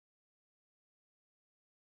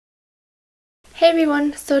Hey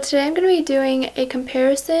everyone, so today I'm going to be doing a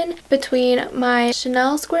comparison between my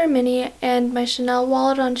Chanel Square Mini and my Chanel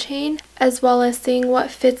wallet on chain, as well as seeing what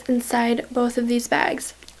fits inside both of these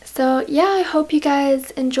bags. So yeah, I hope you guys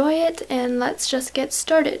enjoy it, and let's just get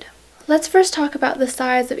started. Let's first talk about the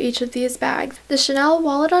size of each of these bags. The Chanel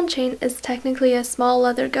wallet on chain is technically a small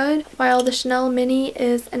leather good, while the Chanel Mini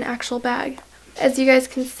is an actual bag. As you guys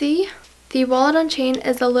can see, the wallet on chain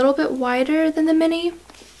is a little bit wider than the Mini,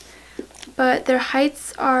 but their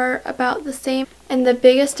heights are about the same, and the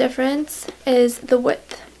biggest difference is the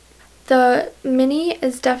width. The Mini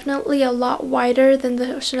is definitely a lot wider than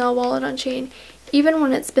the Chanel wallet on chain, even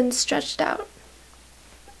when it's been stretched out.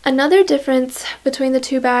 Another difference between the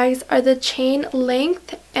two bags are the chain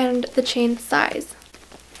length and the chain size.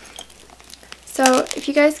 So if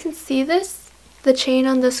you guys can see this, the chain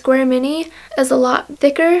on the Square Mini is a lot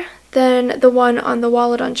thicker than the one on the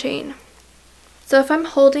wallet on chain. So if I'm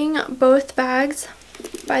holding both bags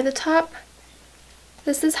by the top,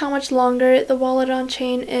 this is how much longer the wallet on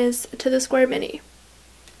chain is to the Square Mini.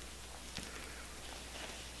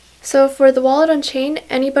 So for the wallet on chain,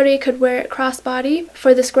 anybody could wear it crossbody.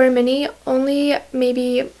 For the Square Mini, only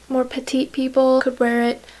maybe more petite people could wear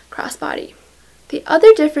it crossbody. The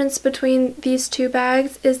other difference between these two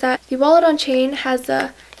bags is that the wallet on chain has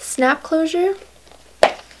a snap closure.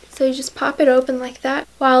 So you just pop it open like that,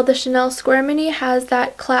 while the Chanel Square Mini has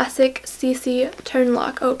that classic CC turn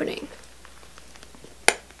lock opening.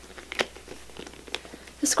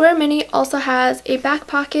 The Square Mini also has a back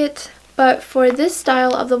pocket, but for this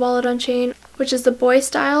style of the wallet on chain, which is the boy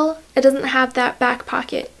style, it doesn't have that back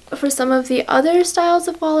pocket. But for some of the other styles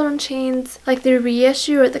of wallet on chains, like the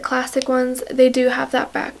reissue or the classic ones, they do have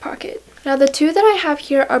that back pocket. Now the two that I have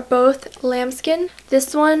here are both lambskin.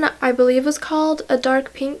 This one I believe was called a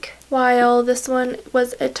dark pink, while this one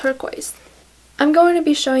was a turquoise. I'm going to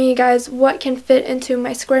be showing you guys what can fit into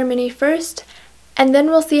my Square Mini first, and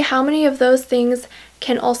then we'll see how many of those things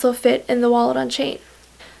can also fit in the wallet on chain.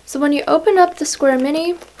 So when you open up the Square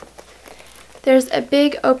Mini, there's a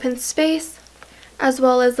big open space, as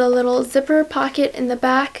well as a little zipper pocket in the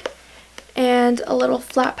back and a little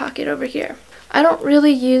flat pocket over here. I don't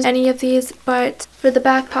really use any of these, but for the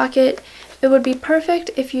back pocket, it would be perfect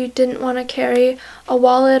if you didn't want to carry a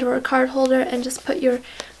wallet or a card holder and just put your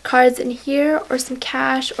cards in here, or some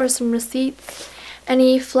cash or some receipts,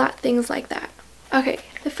 any flat things like that. Okay,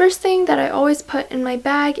 the first thing that I always put in my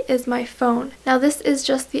bag is my phone. Now this is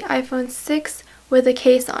just the iPhone 6 with a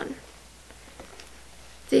case on.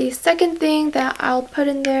 The second thing that I'll put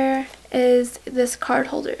in there is this card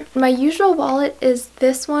holder. My usual wallet is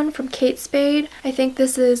this one from Kate Spade. I think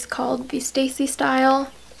this is called the Stacy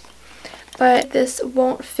style, but this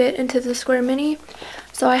won't fit into the Square Mini,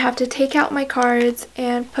 so I have to take out my cards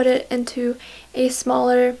and put it into a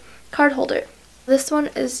smaller card holder. This one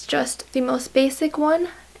is just the most basic one,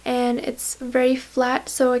 and it's very flat,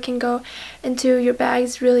 so it can go into your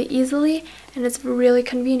bags really easily, and it's really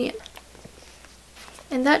convenient.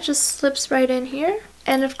 And that just slips right in here.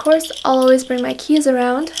 And of course, I'll always bring my keys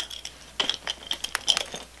around.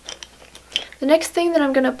 The next thing that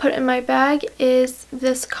I'm going to put in my bag is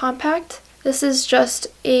this compact. This is just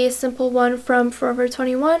a simple one from Forever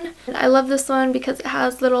 21. And I love this one because it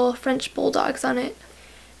has little French bulldogs on it.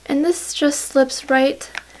 And this just slips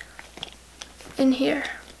right in here.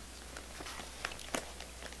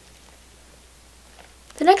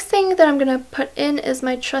 The next thing that I'm going to put in is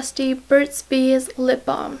my trusty Burt's Bees lip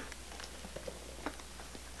balm.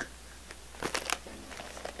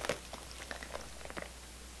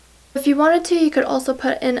 If you wanted to, you could also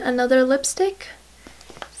put in another lipstick.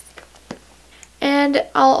 And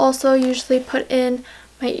I'll also usually put in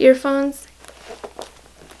my earphones.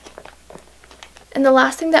 And the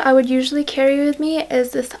last thing that I would usually carry with me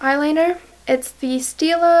is this eyeliner. It's the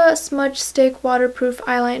Stila Smudge Stick Waterproof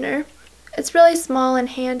Eyeliner. It's really small and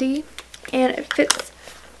handy, and it fits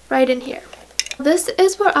right in here. This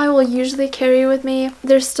is what I will usually carry with me.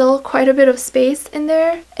 There's still quite a bit of space in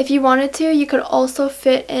there. If you wanted to, you could also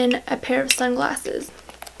fit in a pair of sunglasses.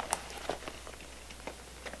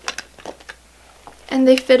 And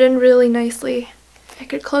they fit in really nicely. I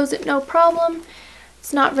could close it no problem.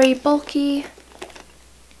 It's not very bulky.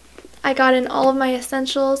 I got in all of my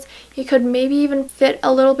essentials. You could maybe even fit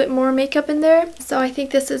a little bit more makeup in there. So I think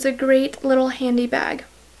this is a great little handy bag.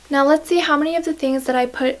 Now let's see how many of the things that I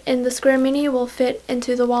put in the Square Mini will fit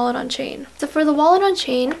into the wallet on chain. So for the wallet on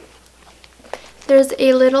chain, there's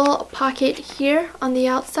a little pocket here on the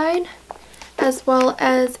outside, as well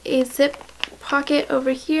as a zip pocket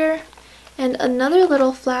over here, and another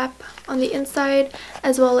little flap on the inside,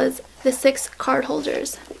 as well as the 6 card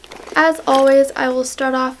holders. As always, I will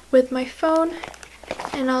start off with my phone,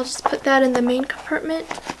 and I'll just put that in the main compartment.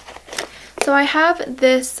 So I have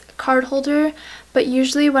this card holder, but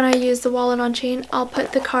usually when I use the wallet on chain, I'll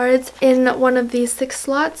put the cards in one of these 6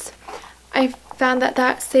 slots. I found that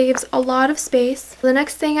that saves a lot of space. The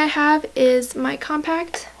next thing I have is my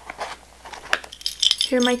compact.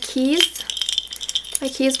 Here are my keys. My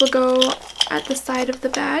keys will go at the side of the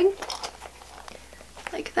bag,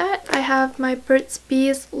 like that. I have my Burt's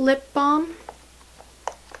Bees lip balm.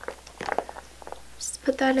 Just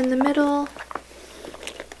put that in the middle.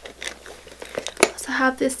 Also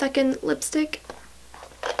have this second lipstick.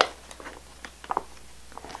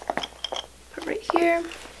 Put right here.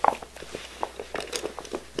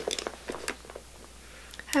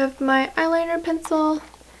 I have my eyeliner pencil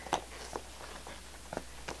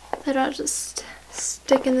that I'll just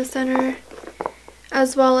stick in the center,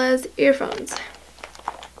 as well as earphones.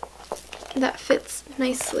 That fits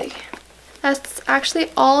nicely. That's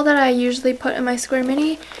actually all that I usually put in my Square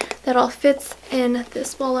Mini that all fits in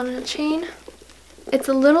this wallet on a chain. It's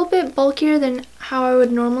a little bit bulkier than how I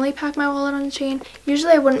would normally pack my wallet on a chain.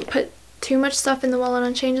 Usually I wouldn't put too much stuff in the wallet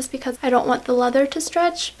on chain just because I don't want the leather to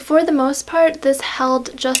stretch. For the most part, this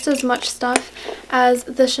held just as much stuff as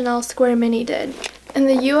the Chanel Square Mini did. In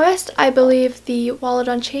the US, I believe the wallet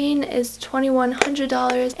on chain is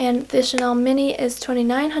 $2,100 and the Chanel Mini is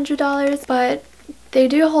 $2,900, but they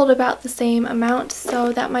do hold about the same amount,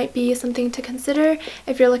 so that might be something to consider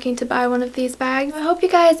if you're looking to buy one of these bags. I hope you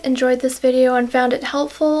guys enjoyed this video and found it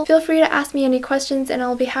helpful. Feel free to ask me any questions and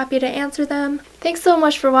I'll be happy to answer them. Thanks so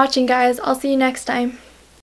much for watching, guys. I'll see you next time.